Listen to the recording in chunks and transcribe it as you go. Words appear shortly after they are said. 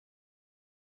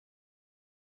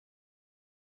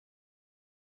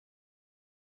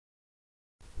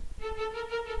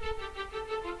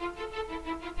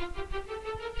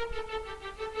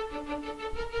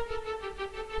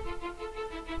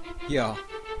Yo.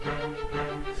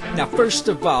 Now first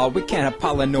of all, we can't have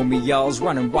polynomials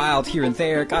running wild here and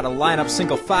there. Gotta line up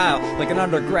single file like an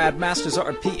undergrad, master's, or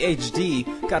a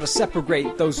PhD. Gotta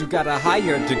separate those who got a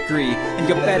higher degree, and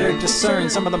you better discern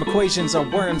some of them equations are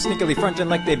worms, sneakily fronting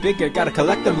like they bigger. Gotta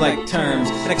collect them like terms.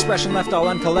 An expression left all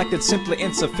uncollected, simply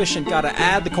insufficient. Gotta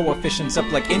add the coefficients up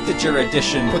like integer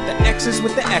addition. Put the x's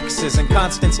with the x's and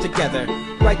constants together.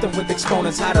 Write them with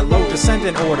exponents, high to low,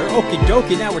 descendant order. Okie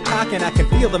dokie, now we're talking, I can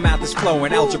feel the math is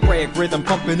flowing. Algebraic rhythm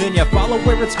pumping in ya, follow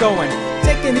where it's going.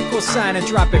 Take an equal sign and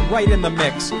drop it right in the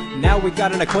mix. Now we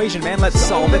got an equation, man, let's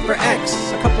solve it for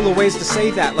x. A couple of ways to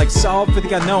say that, like solve for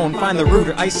the unknown. Find the root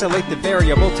or isolate the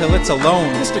variable till it's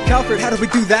alone. Mr. Calford, how do we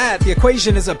do that? The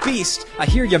equation is a beast. I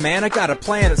hear ya, man, I got a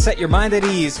plan that set your mind at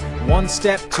ease. One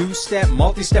step, two step,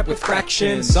 multi-step with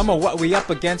fractions. Some of what we up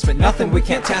against, but nothing we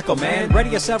can't tackle, man. Ready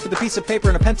yourself with a piece of paper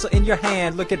and a pencil in your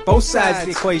hand. Look at both sides of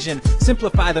the equation,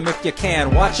 simplify them if you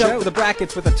can. Watch out for the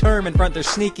brackets with a term in front, they're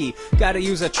sneaky. Gotta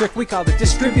use a trick we call the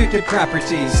distributive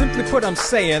properties. Simply put, I'm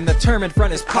saying the term in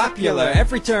front is popular.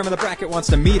 Every term in the bracket wants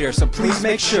to meter, so please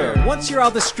make sure. Once you're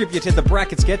all distributed, the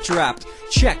brackets get dropped.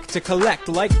 Check to collect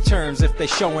like terms if they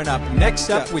showing up. Next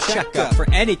up, we check up for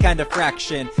any kind of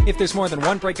fraction. If there's more than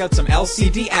one, break out some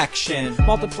LCD action.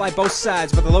 Multiply both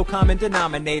sides with a low common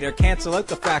denominator. Cancel out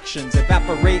the fractions,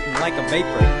 evaporating like a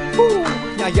vapor. Woo!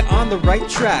 Now you're on the right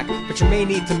track, but you may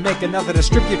need to make another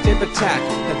distributive attack.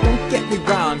 Now don't get me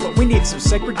wrong, but we need some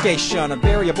segregation of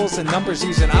variables and numbers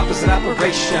using opposite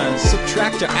operations.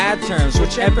 Subtract or add terms,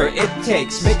 whichever it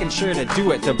takes, making sure to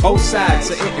do it to both sides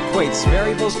so it equates.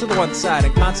 Variables to the one side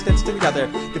and constants to the other.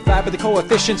 Divide by the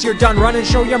coefficients, you're done, run and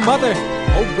show your mother.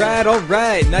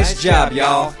 Alright, nice job,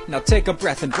 y'all. Now take a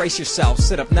breath and brace yourself,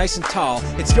 sit up nice and tall.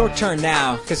 It's your turn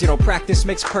now, cause you know practice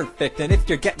makes perfect. And if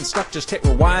you're getting stuck, just hit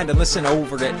rewind and listen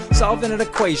over it. Solving an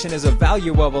equation is a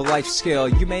valuable life skill.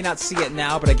 You may not see it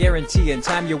now, but I guarantee in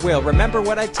time you will. Remember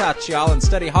what I taught y'all and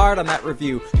study hard on that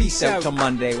review. Peace out till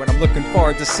Monday, when I'm looking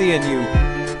forward to seeing you.